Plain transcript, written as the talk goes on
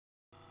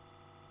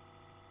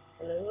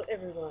Hello,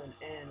 everyone,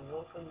 and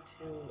welcome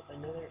to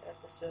another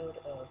episode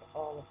of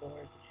All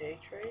Aboard the J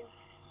Train.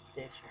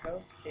 This is your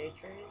host, J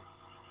Train,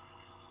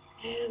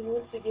 and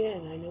once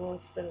again, I know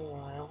it's been a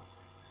while.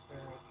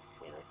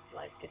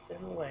 Life gets in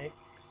the way,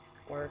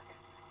 work,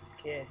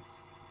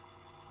 kids,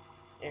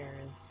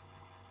 errands,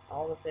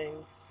 all the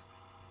things.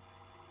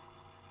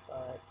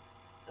 But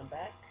I'm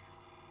back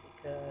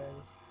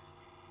because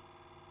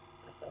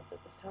I felt it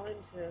was time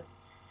to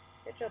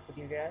catch up with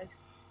you guys.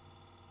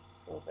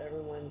 Hope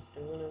everyone's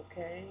doing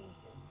okay,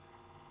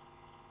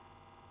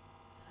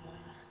 and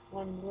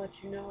wanted to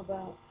let you know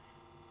about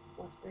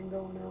what's been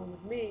going on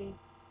with me.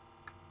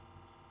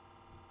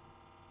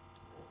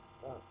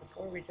 But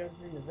before we jump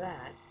into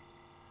that,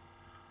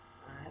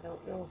 I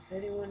don't know if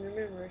anyone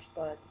remembers,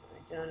 but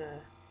I done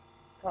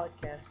a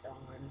podcast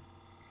on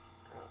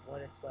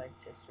what it's like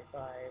to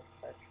survive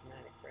a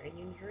traumatic brain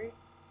injury.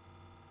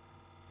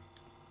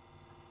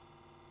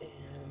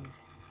 And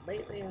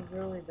lately I've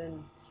really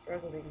been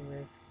struggling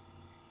with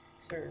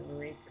certain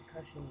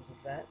repercussions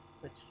of that,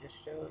 which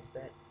just shows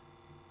that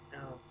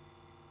how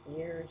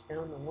years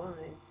down the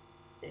line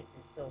it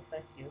can still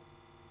affect you.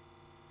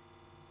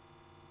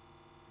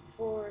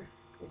 Before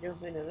we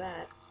jump into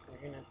that,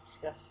 we're going to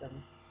discuss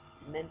some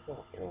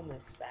mental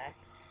illness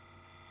facts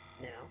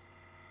now.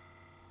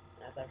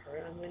 As I've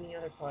heard on many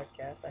other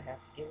podcasts, I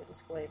have to give a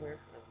disclaimer.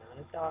 I'm not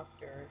a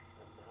doctor,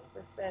 I'm not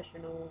a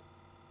professional,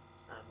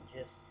 I'm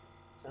just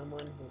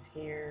someone who's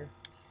here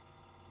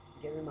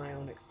giving my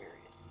own experience.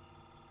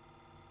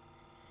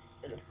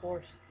 And of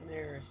course,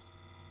 there's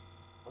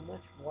a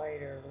much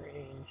wider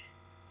range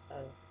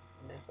of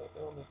mental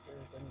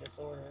illnesses and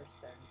disorders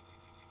than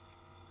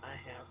I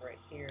have right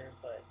here,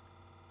 but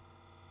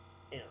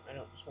I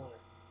don't just want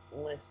to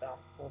list off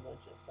a whole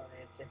bunch of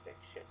scientific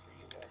shit for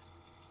you guys.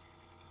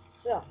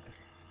 So,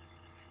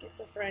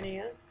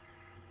 schizophrenia,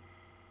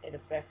 it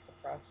affects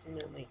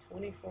approximately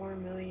 24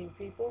 million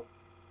people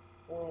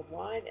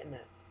worldwide, and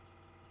that's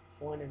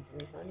 1 in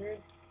 300.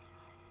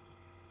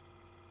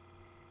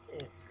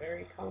 It's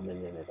very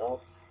common in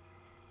adults,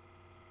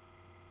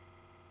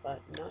 but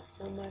not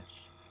so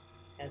much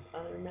as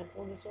other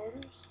mental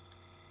disorders.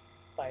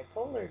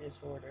 Bipolar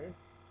disorder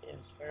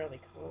is fairly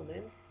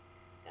common.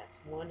 That's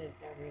 1 in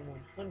every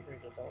 100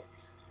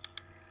 adults.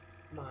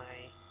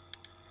 My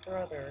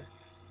brother,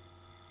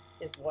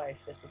 his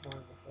wife, this is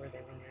long before they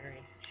were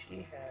married,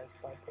 she has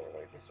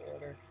bipolar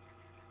disorder,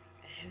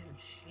 and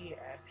she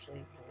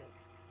actually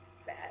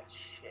went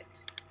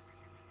batshit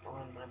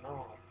on my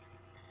mom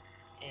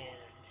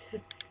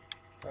and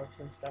broke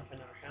some stuff in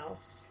our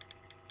house,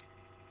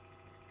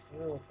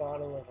 threw a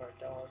bottle of our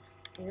dog's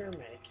ear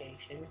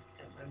medication,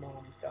 and my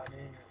mom got it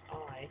in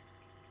her eye.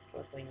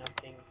 Luckily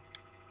nothing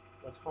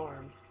was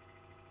harmed,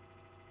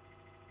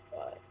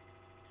 but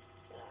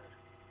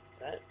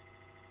that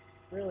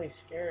really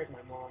scared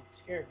my mom,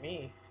 scared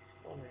me,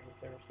 wondering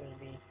if there was going to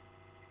be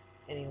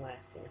any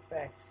lasting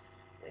effects.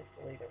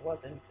 Thankfully there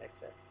wasn't,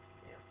 except,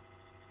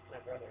 my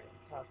brother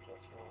didn't talk to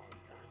us for a long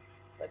time.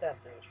 But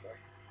that's another story.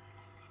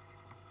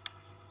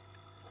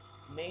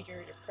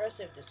 Major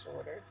depressive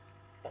disorder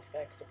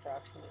affects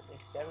approximately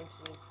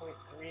 17.3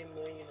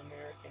 million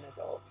American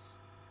adults.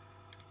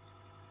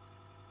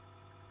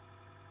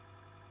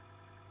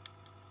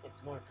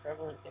 It's more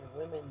prevalent in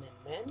women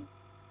than men,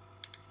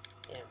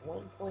 and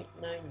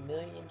 1.9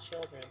 million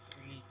children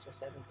 3 to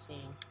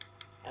 17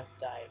 have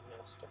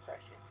diagnosed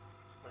depression.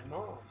 My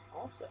mom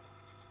also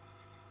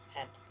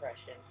had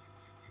depression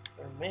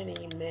for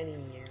many, many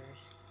years.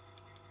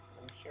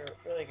 I'm sure it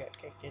really got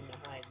kicked into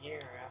high gear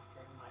after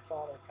my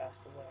father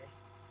passed away.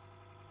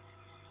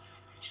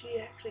 She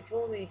actually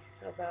told me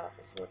about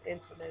this one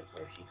incident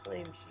where she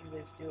claimed she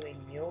was doing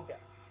yoga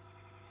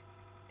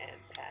and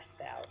passed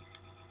out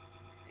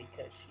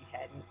because she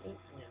hadn't eaten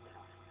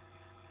enough.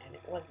 And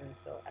it wasn't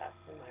until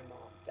after my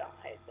mom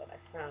died that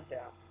I found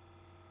out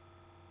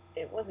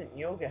it wasn't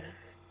yoga.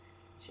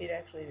 She'd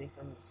actually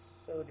become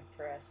so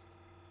depressed,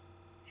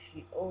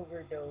 she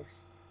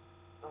overdosed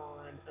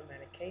on a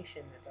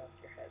medication the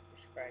doctor had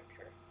prescribed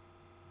her.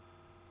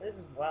 This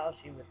is while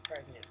she was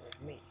pregnant with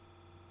me.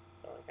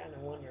 So I kind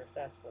of wonder if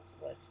that's what's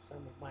led to some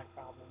of my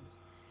problems.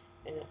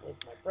 And it was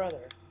my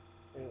brother,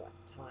 who at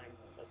the time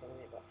was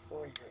only about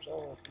 4 years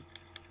old.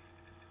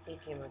 He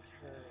came up to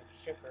her and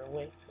shook her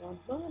awake, going,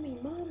 Mommy,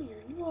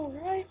 are you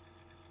alright?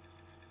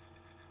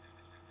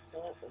 So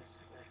that was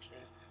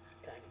actually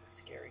kind of a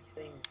scary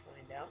thing to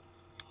find out.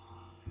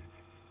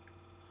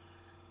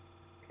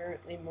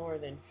 Currently, more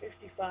than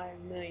 55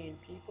 million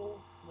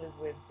people live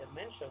with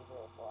dementia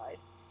worldwide,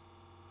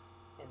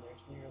 and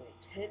there's nearly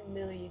 10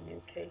 million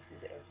new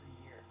cases every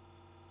year.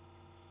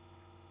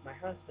 My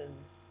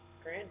husband's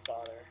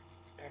grandfather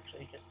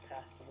actually just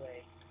passed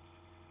away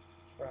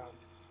from,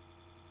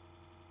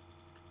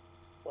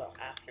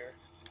 after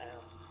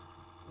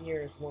a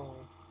years-long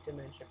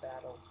dementia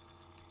battle,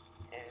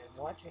 and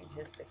watching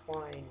his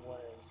decline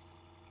was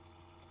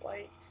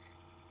quite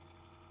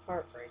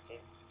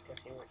heartbreaking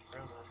because he went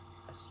from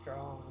a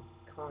strong,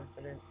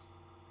 confident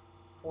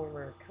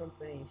former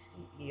company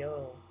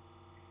CEO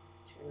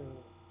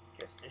to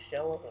just a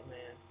shell of a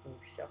man who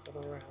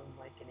shuffled around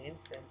like an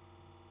infant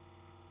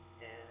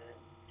and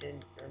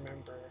didn't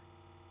remember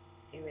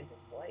even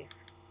his wife.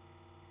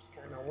 Just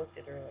kind of looked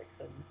at her like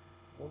some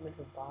woman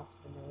who bossed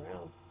him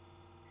around.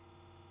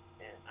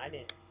 And I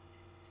didn't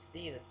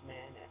see this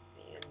man at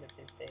the end of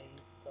his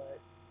days, but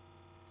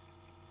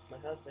my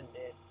husband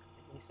did,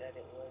 and he said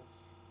it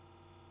was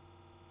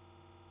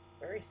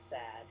very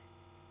sad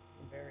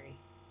and very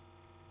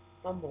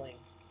humbling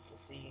to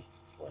see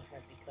what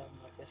had become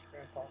of his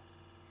grandpa.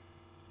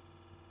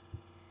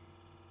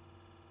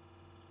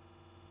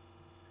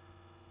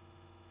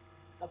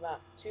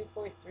 About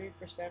 2.3%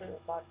 of the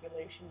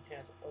population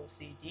has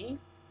OCD,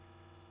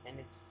 and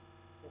this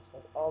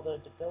has all the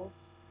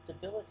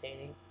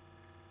debilitating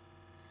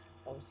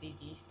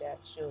OCD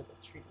stats show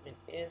that treatment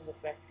is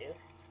effective,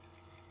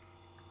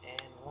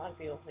 and a lot of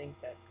people think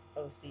that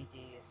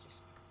OCD is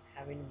just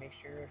having to make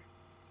sure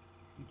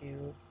you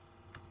do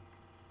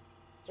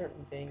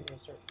certain things a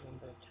certain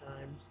number of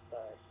times,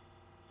 but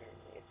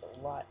it's a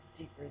lot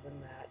deeper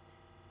than that,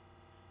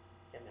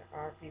 and there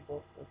are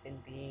people who can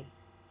be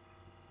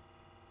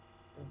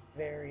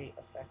very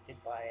affected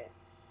by it,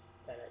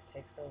 that it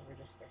takes over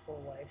just their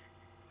whole life.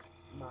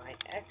 My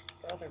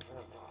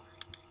ex-brother-in-law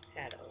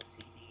had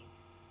OCD,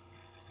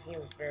 so he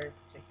was very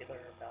particular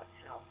about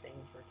how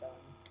things were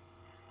done,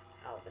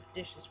 how the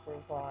dishes were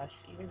washed,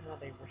 even how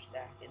they were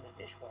stacked in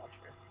the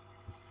dishwasher.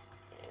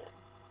 And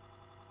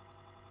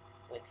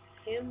with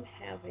him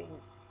having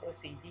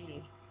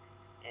OCD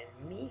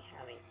and me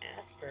having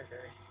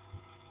Asperger's,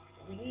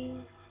 we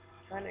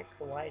kind of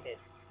collided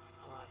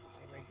on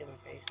a regular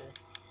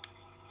basis,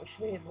 which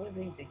made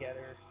living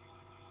together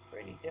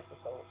pretty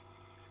difficult.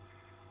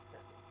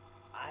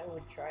 I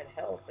would try to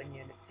help, and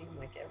yet it seemed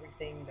like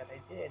everything that I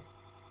did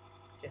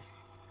just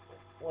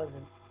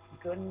wasn't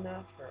good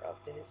enough or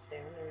up to his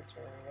standards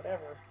or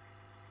whatever.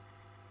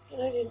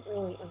 And I didn't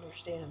really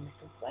understand the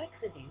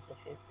complexities of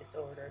his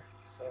disorder,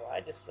 so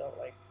I just felt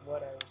like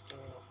what I was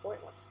doing was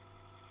pointless.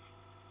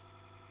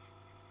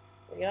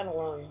 We got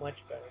along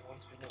much better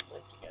once we didn't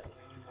live together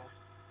anymore.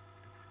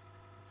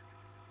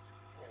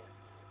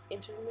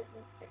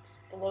 Intermittent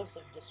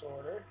explosive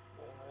disorder,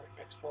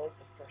 or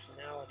explosive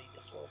personality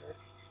disorder,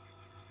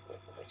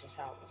 which is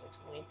how it was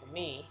explained to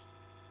me,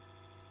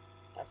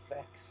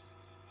 affects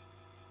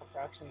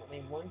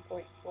approximately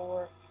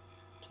 1.4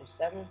 to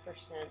 7%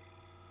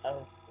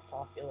 of the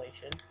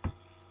population.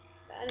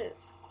 That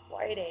is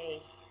quite a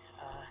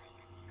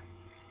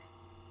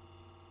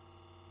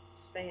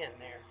span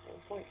there.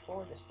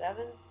 1.4 to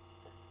 7?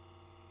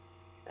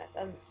 That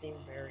doesn't seem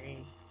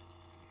very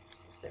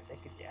specific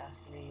if you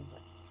ask me,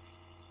 but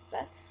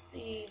that's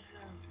the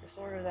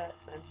disorder that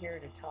I'm here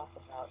to talk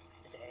about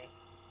today,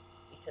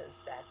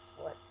 because that's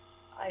what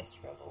I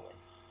struggle with.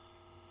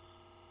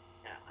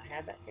 Now, I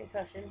had that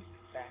concussion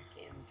back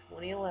in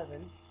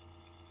 2011,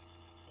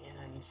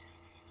 and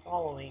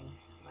following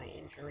my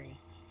injury,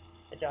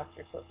 the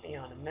doctor put me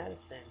on a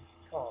medicine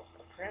called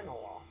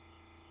propranolol,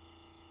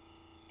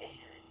 and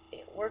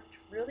it worked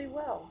really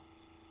well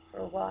for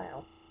a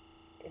while.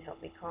 It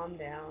helped me calm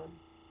down,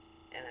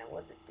 and I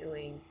wasn't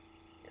doing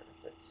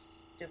such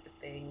stupid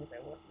things. I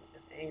wasn't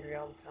as angry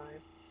all the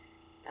time.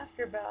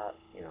 After about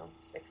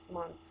 6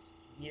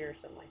 months, year,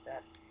 something like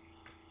that,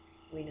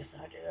 we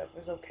decided it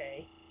was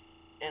okay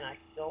and I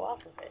could go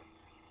off of it.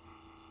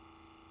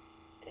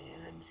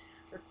 And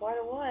for quite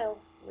a while,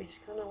 we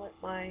just kind of let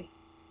my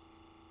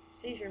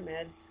seizure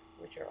meds,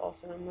 which are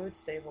also a mood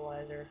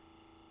stabilizer,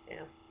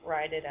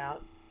 ride it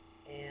out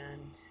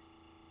and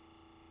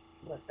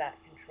let that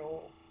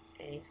control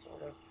any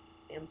sort of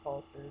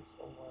impulses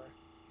or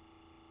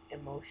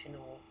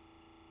emotional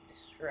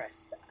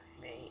distress that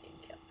I may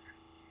encounter.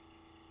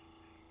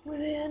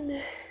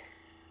 Within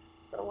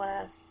the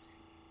last,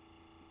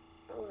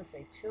 I want to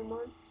say 2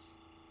 months,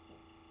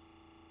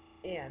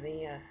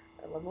 the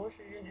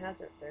lamotrigine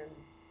hasn't been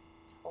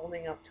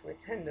holding up to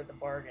its end of the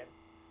bargain,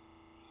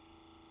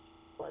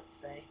 let's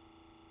say,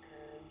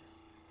 and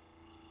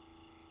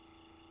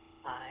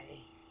I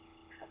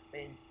have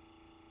been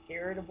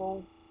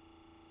irritable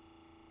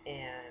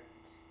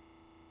and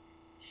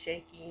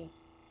shaky.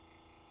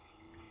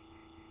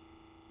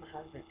 My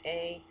husband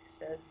A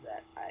says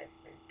that I've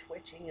been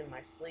twitching in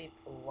my sleep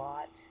a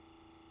lot.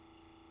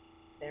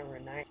 There were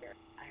nights where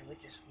I would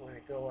just want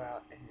to go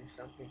out and do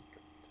something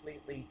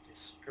completely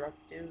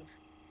destructive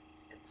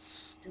and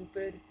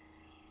stupid,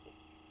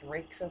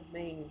 break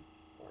something,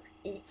 or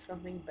eat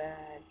something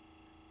bad,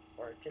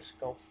 or just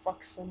go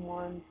fuck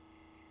someone.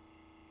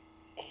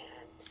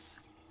 And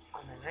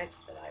on the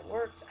nights that I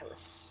worked, I was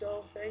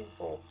so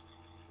thankful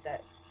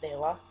that they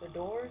locked the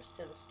doors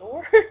to the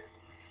store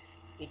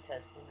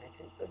because then I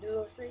couldn't go do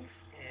those things.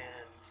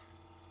 And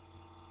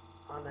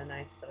on the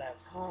nights that I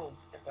was home,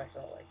 if I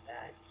felt like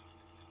that,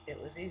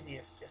 it was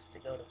easiest just to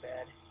go to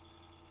bed,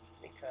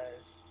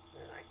 because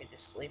then I could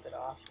just sleep it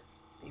off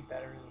and be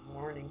better in the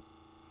morning.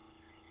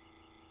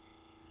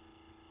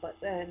 But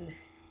then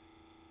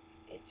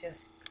it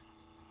just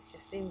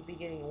seemed to be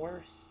getting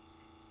worse,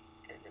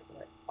 and it was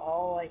like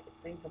all I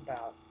could think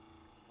about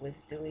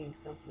was doing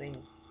something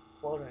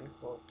quote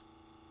unquote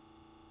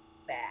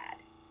bad.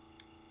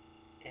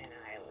 And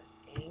I was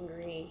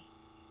angry,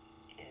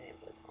 and it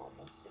was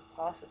almost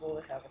impossible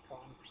to have a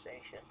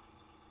conversation.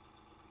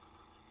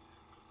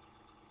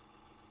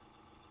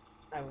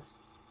 I was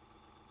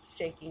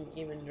shaking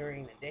even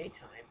during the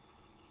daytime,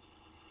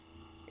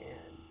 and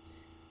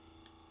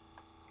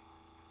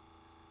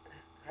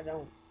I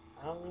don't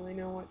really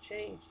know what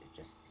changed. It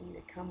just seemed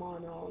to come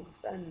on all of a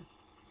sudden.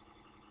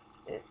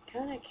 It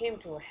kind of came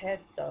to a head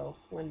though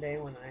one day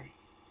when I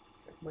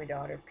took my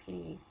daughter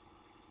P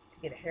to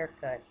get a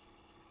haircut.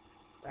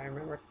 If I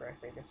remember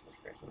correctly, this was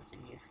Christmas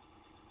Eve,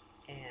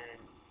 and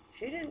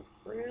she didn't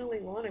really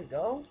want to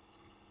go.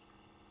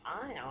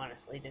 I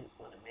honestly didn't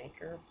want to make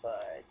her,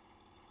 but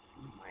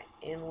my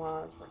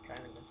in-laws were kind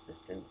of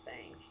insistent,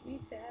 saying she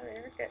needs to have a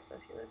haircut so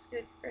she looks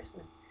good for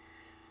Christmas.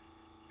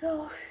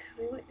 So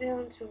we went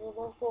down to a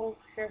local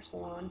hair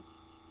salon,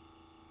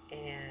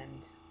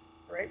 and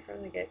right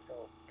from the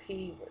get-go,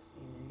 P was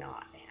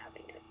not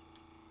having it.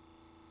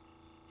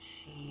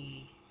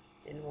 She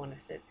didn't want to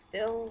sit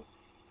still.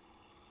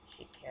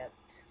 She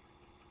kept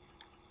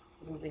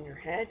moving her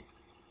head.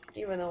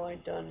 Even though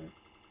I'd done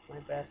my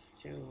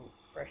best to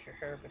brush her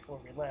hair before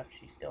we left,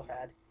 she still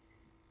had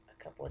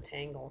a couple of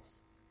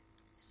tangles.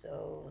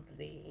 So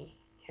the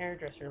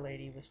hairdresser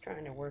lady was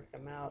trying to work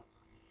them out,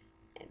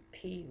 and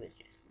P was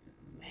just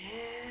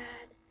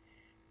mad.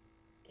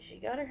 She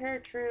got her hair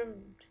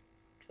trimmed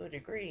to a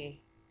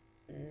degree,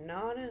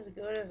 not as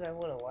good as I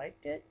would have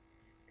liked it,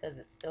 because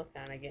it's still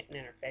kind of getting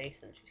in her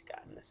face, and she's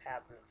gotten this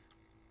habit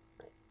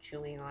of like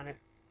chewing on it,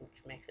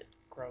 which makes it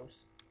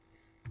gross,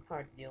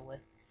 hard to deal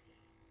with.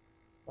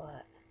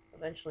 But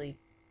eventually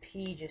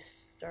P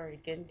just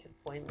started getting to the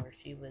point where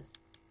she was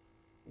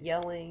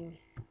yelling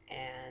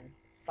and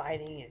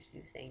fighting, and she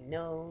was saying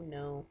no,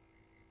 no.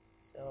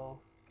 So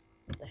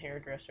the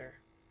hairdresser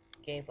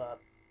gave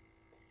up,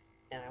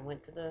 and I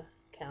went to the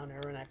counter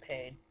and I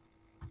paid,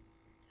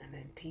 and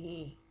then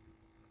P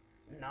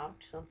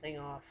knocked something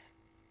off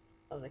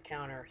of the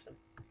counter, some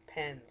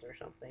pens or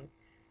something,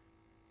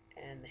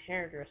 and the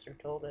hairdresser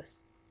told us,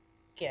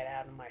 "Get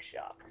out of my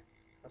shop."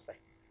 I was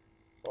like,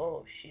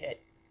 oh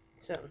shit.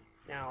 So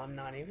now I'm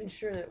not even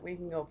sure that we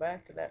can go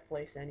back to that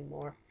place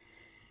anymore.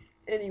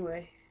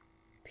 Anyway,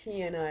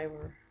 P and I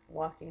were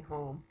walking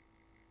home,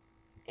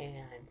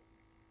 and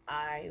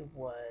I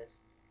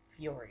was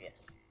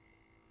furious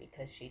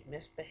because she'd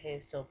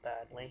misbehaved so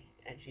badly,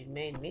 and she'd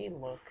made me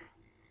look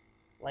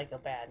like a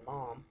bad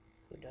mom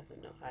who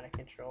doesn't know how to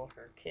control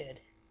her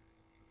kid.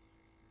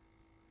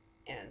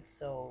 And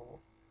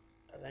so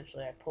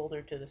eventually I pulled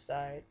her to the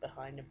side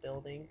behind a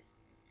building,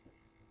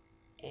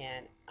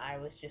 and I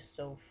was just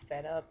so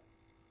fed up,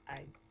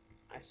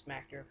 I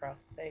smacked her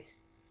across the face.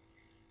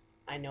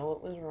 I know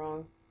it was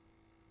wrong,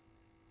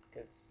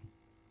 because,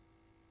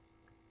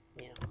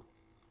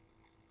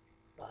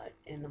 but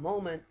in the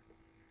moment,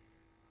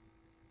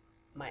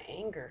 my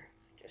anger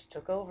just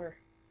took over,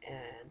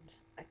 and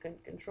I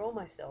couldn't control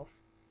myself.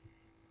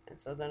 And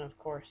so then, of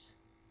course,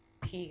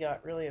 P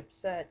got really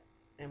upset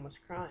and was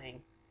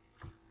crying,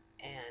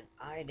 and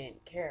I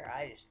didn't care.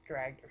 I just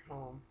dragged her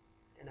home,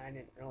 and I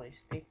didn't really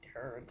speak to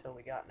her until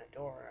we got in the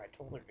door. I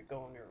told her to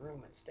go in her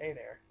room and stay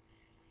there.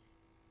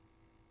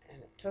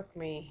 And it took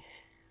me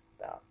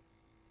about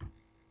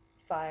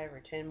 5 or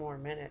 10 more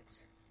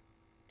minutes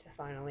to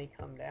finally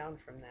come down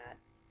from that.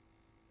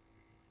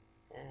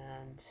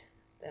 And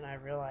then I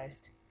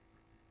realized,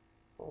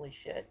 holy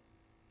shit,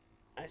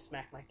 I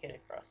smacked my kid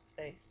across the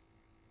face.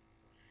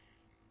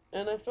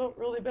 And I felt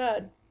really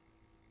bad.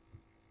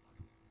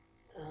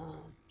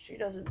 She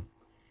doesn't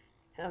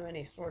have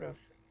any sort of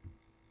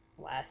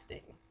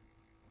lasting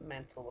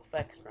mental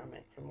effects from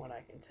it, from what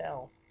I can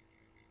tell.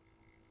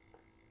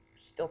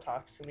 She still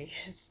talks to me,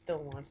 she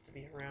still wants to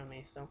be around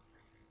me, so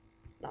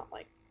it's not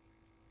like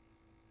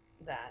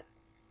that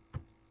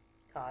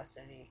caused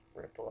any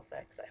ripple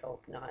effects. I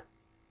hope not.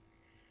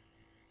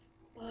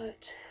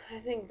 But I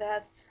think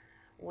that's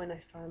when I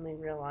finally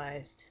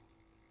realized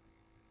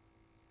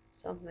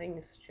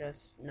something's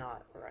just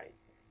not right.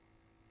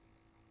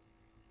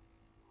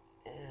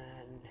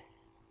 And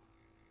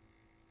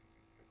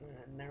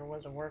there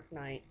was a work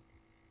night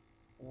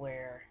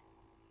where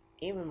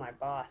even my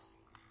boss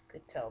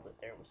could tell that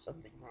there was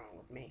something wrong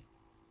with me.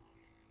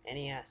 And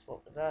he asked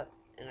what was up,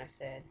 and I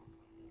said,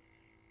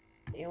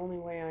 the only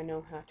way I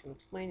know how to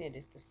explain it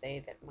is to say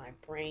that my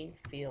brain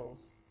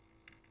feels,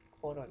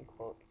 quote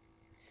unquote,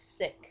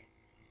 sick.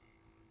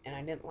 And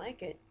I didn't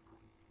like it,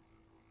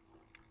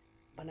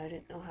 but I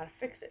didn't know how to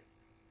fix it.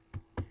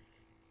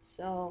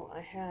 So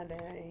I had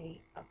an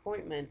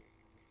appointment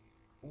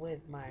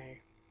with my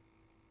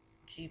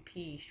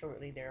GP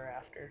shortly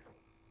thereafter,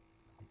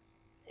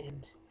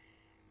 and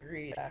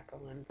agreed back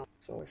on.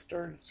 So I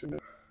started to.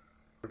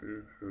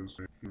 It has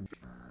been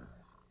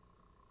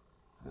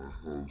my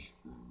husband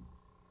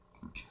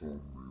could tell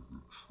me the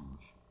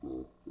truth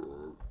about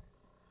that.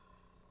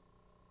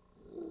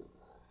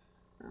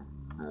 I'm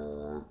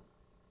not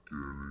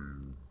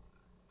getting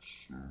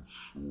so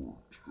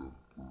short-tempered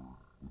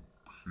with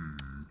P.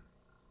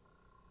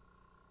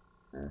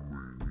 I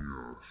mean, yeah,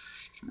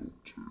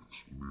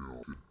 me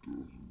out if it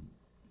doesn't.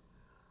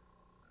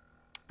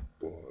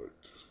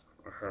 But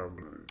I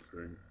haven't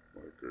anything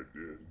like I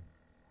did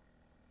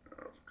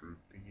after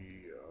the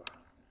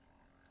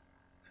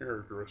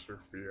hairdresser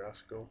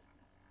fiasco.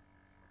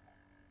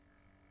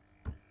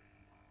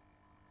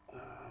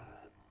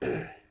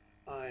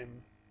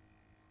 I'm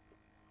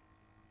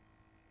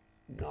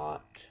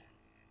not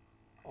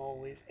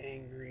always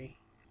angry.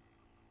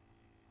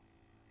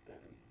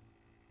 I'm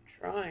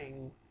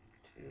trying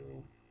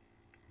to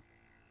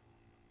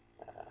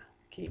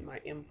keep my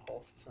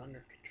impulses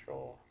under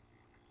control.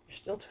 There's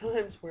still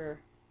times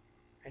where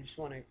I just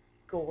want to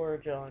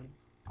gorge on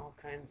all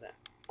kinds of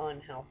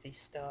unhealthy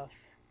stuff,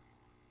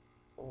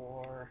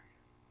 or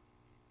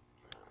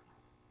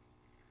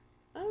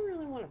I don't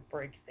really want to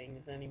break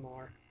things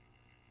anymore.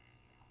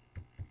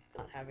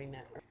 Not having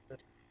that. I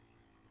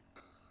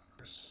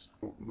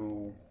don't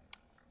know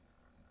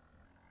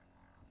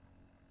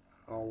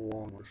how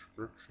long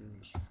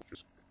restrictions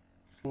just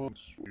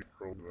months we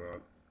from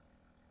that,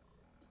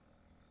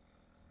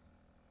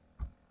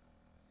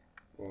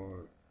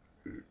 but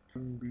it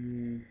can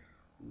be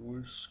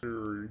really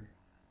scary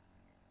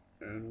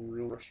and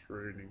real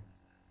frustrating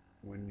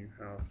when you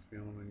have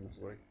feelings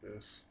like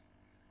this.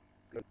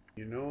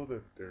 You know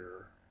that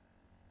they're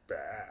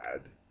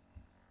bad,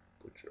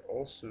 but you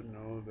also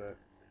know that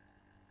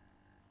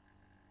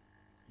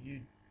you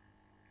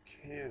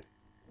can't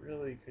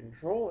really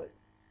control it.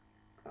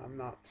 I'm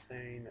not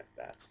saying that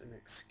that's an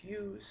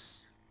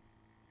excuse,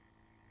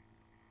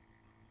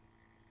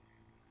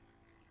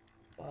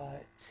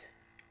 but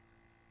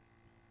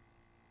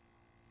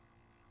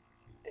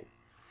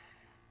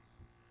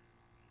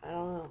I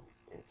don't know.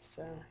 It's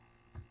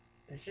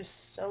there's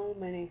just so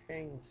many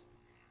things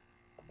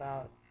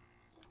about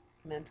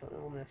mental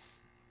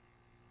illness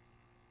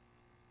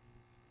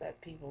that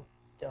people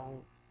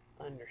don't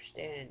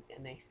understand,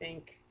 and they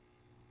think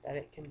that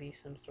it can be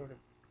some sort of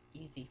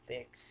easy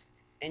fix.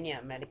 And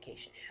yeah,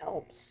 medication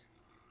helps,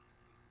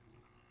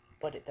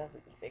 but it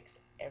doesn't fix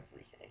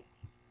everything.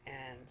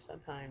 And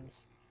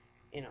sometimes,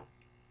 you know,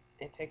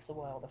 it takes a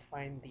while to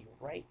find the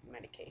right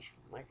medication.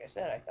 Like I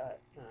said, I thought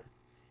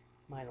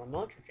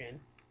Lamotrigine,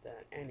 the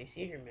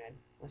anti-seizure med,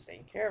 was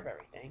taking care of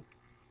everything,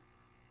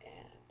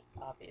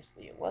 and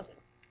obviously it wasn't.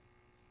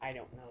 I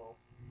don't know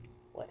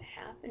what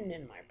happened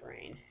in my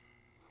brain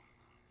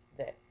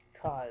that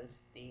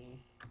caused the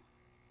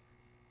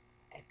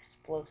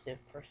explosive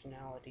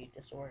personality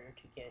disorder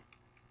to get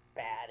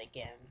bad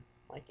again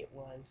like it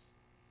was.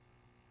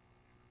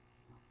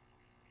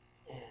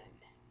 And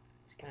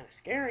it's kind of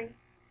scary,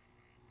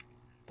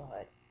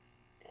 but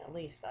at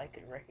least I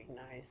could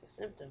recognize the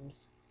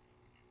symptoms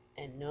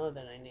and know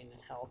that I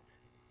needed help.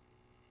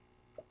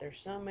 But there's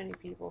so many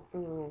people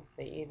who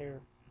they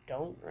either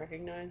don't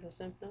recognize the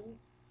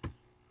symptoms,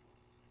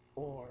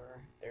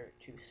 or they're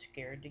too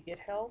scared to get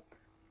help,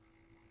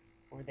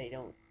 or they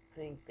don't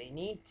think they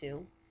need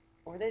to,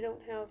 or they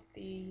don't have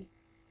the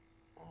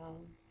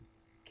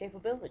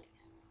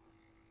capabilities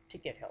to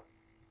get help.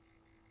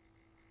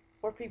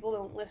 Or people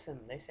don't listen.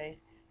 They say,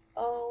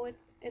 "Oh,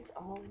 it's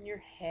all in your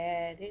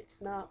head.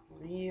 It's not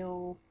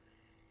real.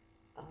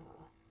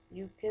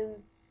 You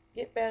can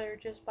get better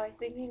just by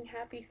thinking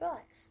happy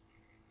thoughts,"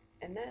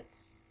 and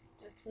that's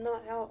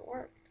not how it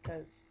worked.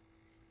 Because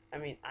I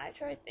mean, I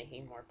tried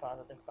thinking more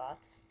positive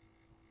thoughts,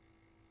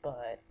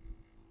 but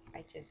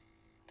I just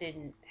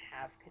didn't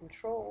have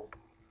control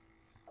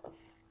of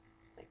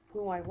like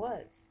who I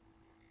was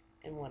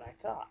and what I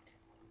thought.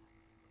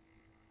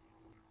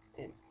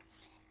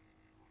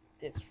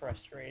 It's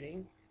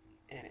frustrating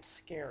and it's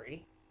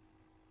scary,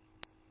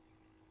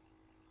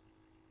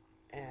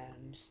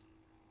 and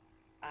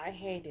I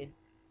hated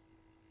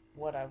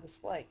what I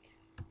was like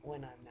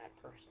when I'm that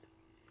person.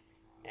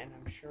 And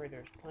I'm sure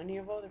there's plenty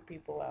of other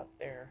people out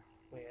there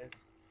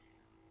with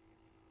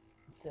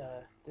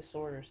the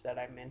disorders that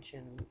I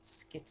mentioned,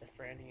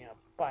 schizophrenia,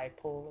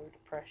 bipolar,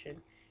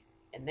 depression,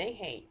 and they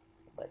hate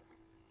but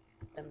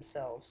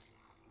themselves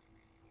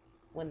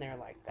when they're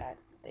like that.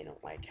 They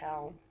don't like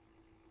how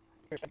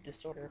their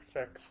disorder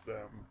affects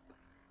them,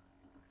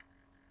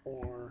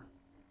 or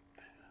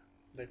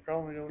they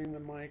probably don't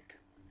even like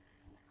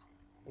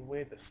the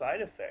way the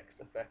side effects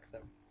affect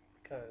them,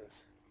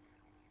 because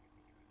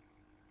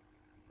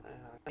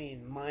I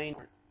mean, mine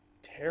aren't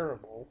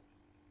terrible.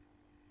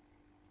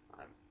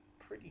 I'm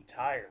pretty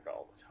tired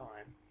all the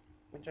time,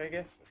 which I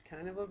guess is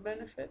kind of a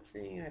benefit,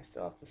 seeing I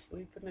still have to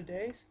sleep in the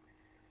days.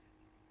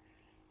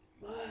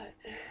 But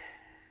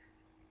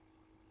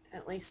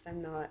at least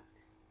I'm not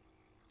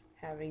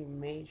having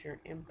major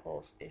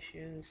impulse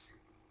issues.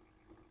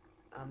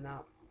 I'm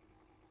not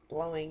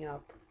blowing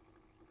up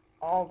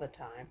all the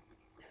time.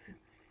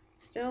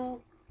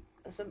 Still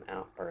some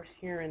outbursts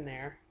here and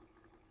there,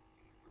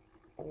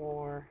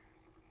 or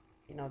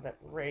that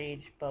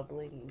rage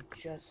bubbling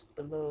just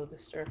below the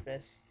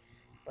surface,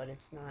 but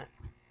it's not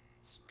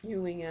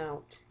spewing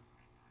out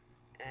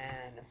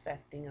and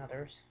affecting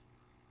others.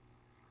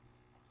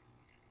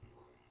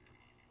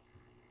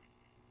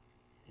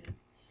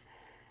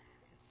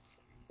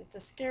 It's a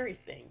scary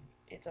thing.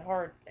 It's a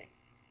hard thing.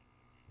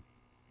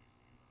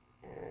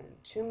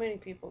 too many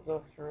people go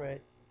through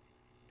it,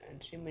 and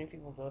too many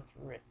people go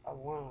through it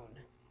alone,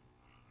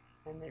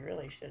 and they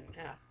really shouldn't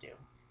have to.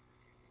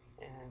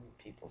 And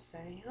people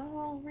say,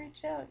 "Oh,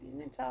 reach out. You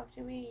can talk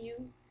to me.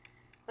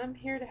 I'm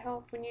here to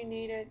help when you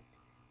need it."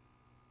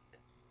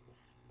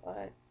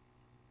 But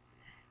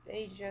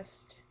they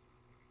just,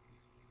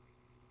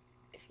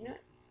 if you're not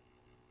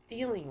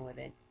dealing with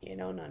it, you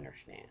don't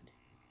understand.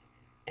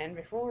 And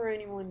before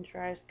anyone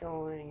tries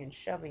going and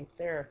shoving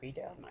therapy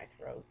down my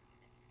throat,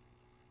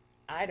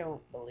 I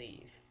don't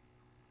believe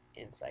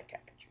in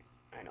psychiatry.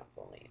 I don't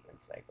believe in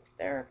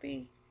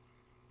psychotherapy.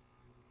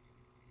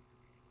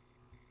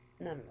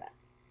 None of that.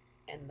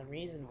 And the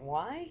reason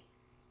why?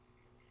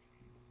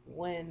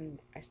 When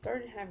I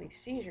started having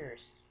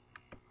seizures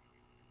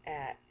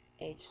at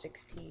age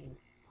 16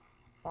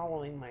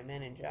 following my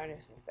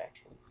meningitis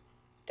infection,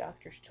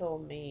 doctors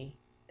told me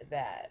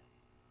that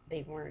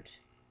they weren't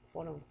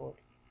quote unquote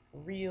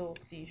real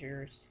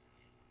seizures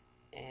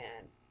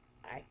and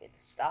I could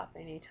stop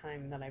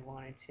anytime that I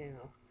wanted to,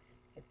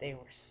 that they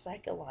were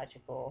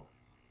psychological.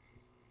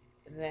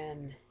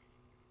 Then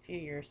a few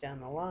years down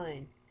the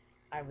line,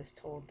 I was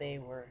told they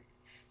were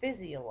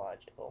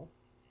physiological,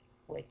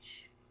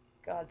 which,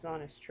 God's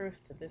honest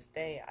truth, to this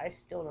day, I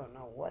still don't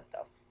know what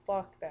the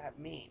fuck that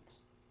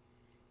means.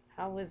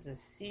 How is a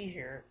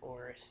seizure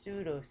or a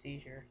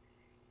pseudo-seizure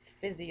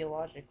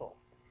physiological?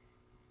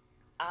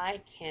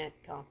 I can't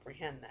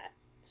comprehend that.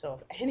 So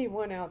if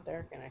anyone out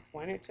there can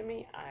explain it to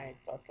me, I'd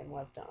fucking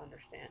love to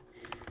understand.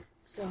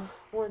 So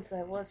once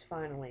I was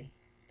finally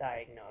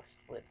diagnosed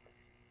with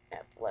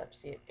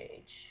epilepsy at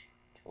age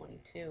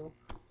 22,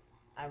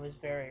 I was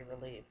very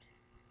relieved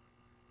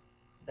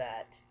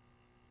that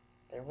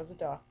there was a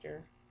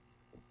doctor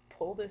who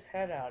pulled his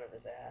head out of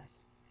his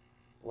ass,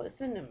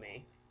 listened to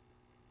me,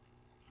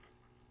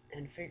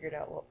 and figured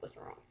out what was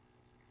wrong.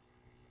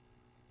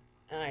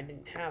 And I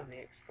didn't have the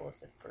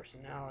explosive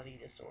personality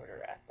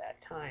disorder at that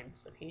time,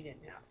 so he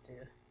didn't have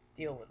to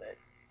deal with it.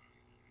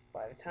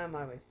 By the time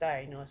I was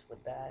diagnosed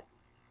with that,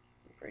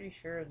 I'm pretty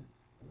sure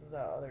the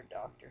other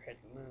doctor had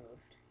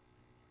moved.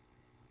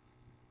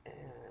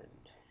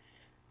 And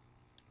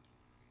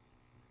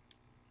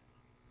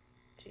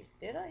geez,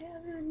 did I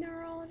have a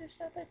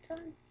neurologist at that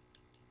time?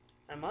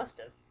 I must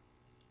have.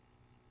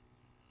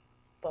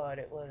 But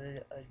it was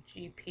a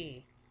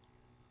GP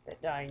that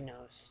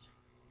diagnosed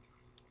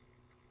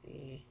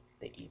the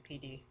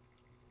EPD.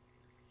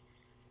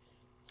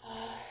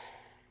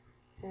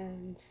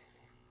 And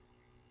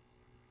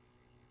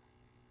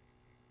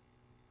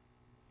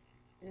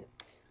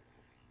it's,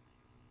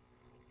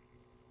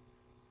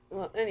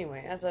 well,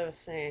 anyway, as I was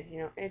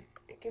saying, it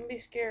can be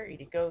scary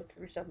to go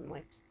through something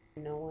like this.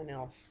 No one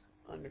else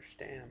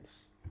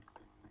understands.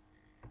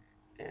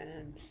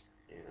 And,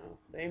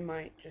 they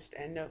might just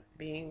end up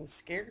being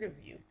scared of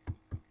you.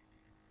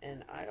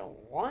 And I don't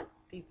want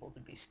people to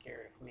be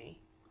scared of me.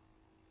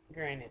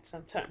 Granted,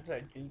 sometimes I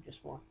do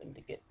just want them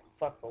to get the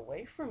fuck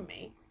away from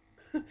me.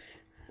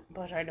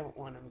 But I don't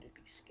want them to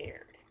be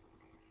scared.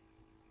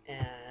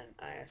 And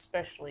I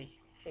especially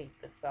hate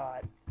the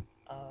thought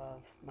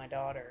of my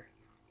daughter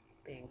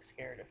being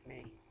scared of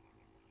me,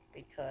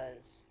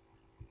 because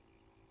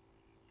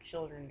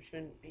children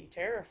shouldn't be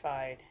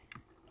terrified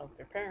of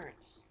their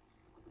parents.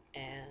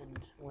 And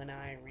when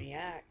I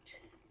react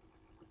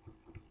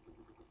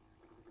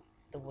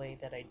the way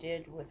that I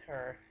did with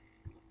her,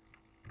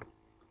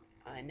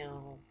 I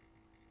know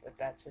that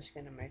that's just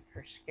going to make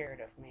her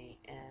scared of me,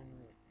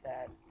 and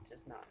that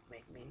does not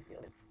make me feel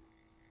good.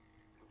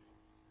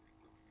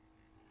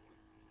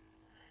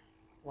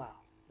 Wow,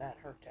 that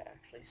hurt to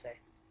actually say.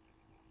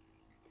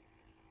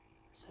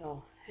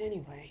 So,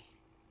 anyway,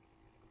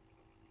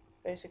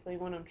 basically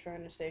what I'm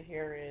trying to say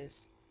here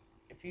is,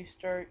 if you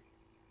start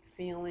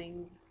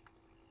feeling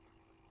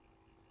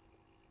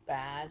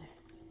bad,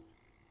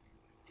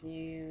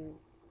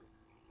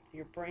 if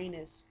your brain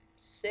is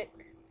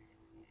sick,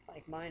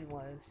 like mine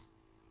was,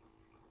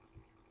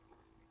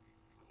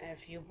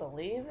 if you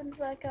believe in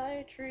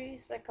psychiatry,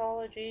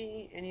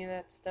 psychology, any of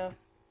that stuff,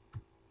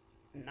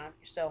 knock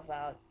yourself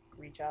out,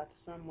 reach out to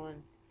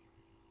someone,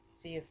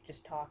 see if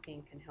just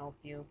talking can help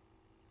you.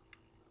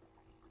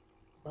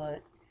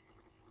 But,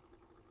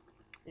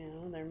 it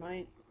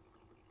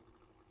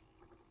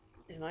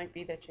might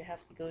be that you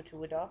have to go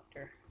to a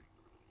doctor,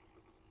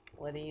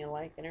 whether you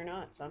like it or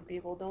not. Some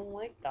people don't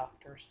like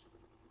doctors.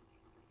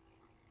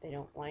 They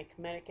don't like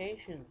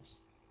medications.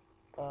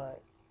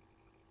 But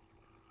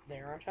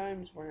there are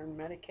times where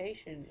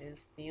medication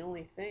is the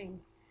only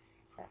thing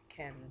that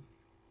can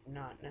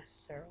not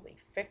necessarily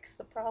fix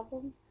the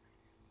problem,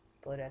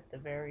 but at the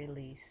very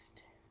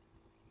least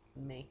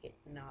make it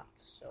not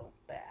so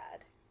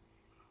bad.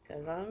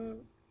 Because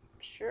I'm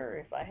sure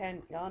if I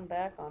hadn't gone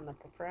back on the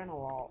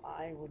propranolol,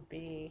 I would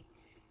be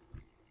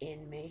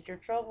in major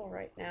trouble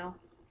right now.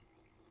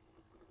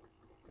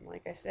 And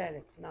like I said,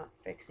 it's not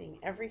fixing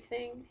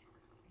everything,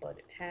 but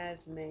it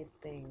has made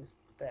things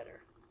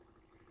better.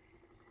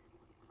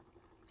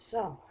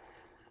 So,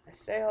 I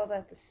say all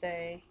that to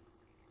say,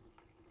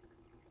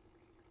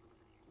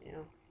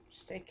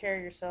 just take care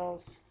of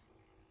yourselves.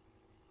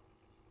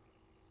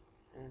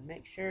 and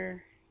make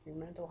sure your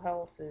mental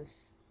health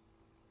is,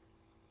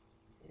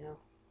 you know,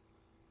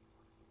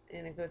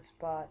 in a good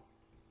spot.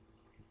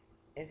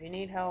 If you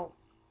need help,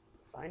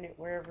 find it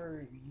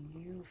wherever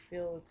you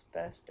feel it's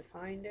best to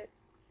find it.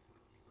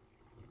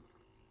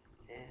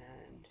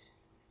 And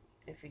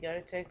if you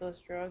gotta take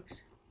those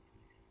drugs,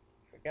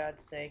 for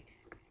God's sake,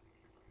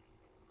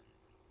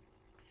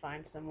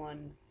 find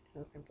someone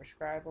who can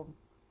prescribe them,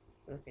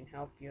 who can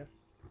help you,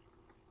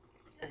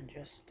 and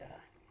just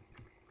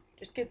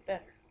get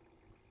better.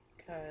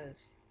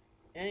 Because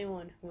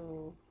anyone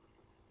who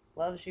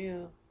loves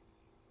you,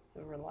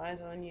 who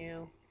relies on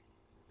you,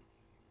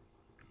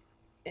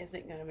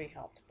 isn't going to be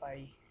helped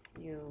by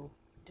you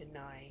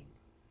denying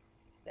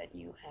that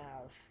you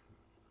have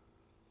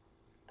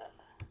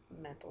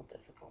mental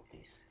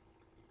difficulties.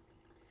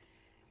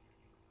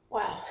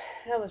 Wow,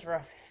 that was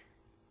rough.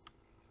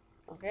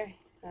 Okay,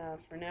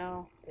 for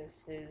now,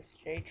 this is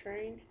J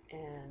Train,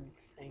 and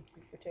thank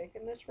you for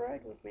taking this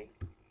ride with me.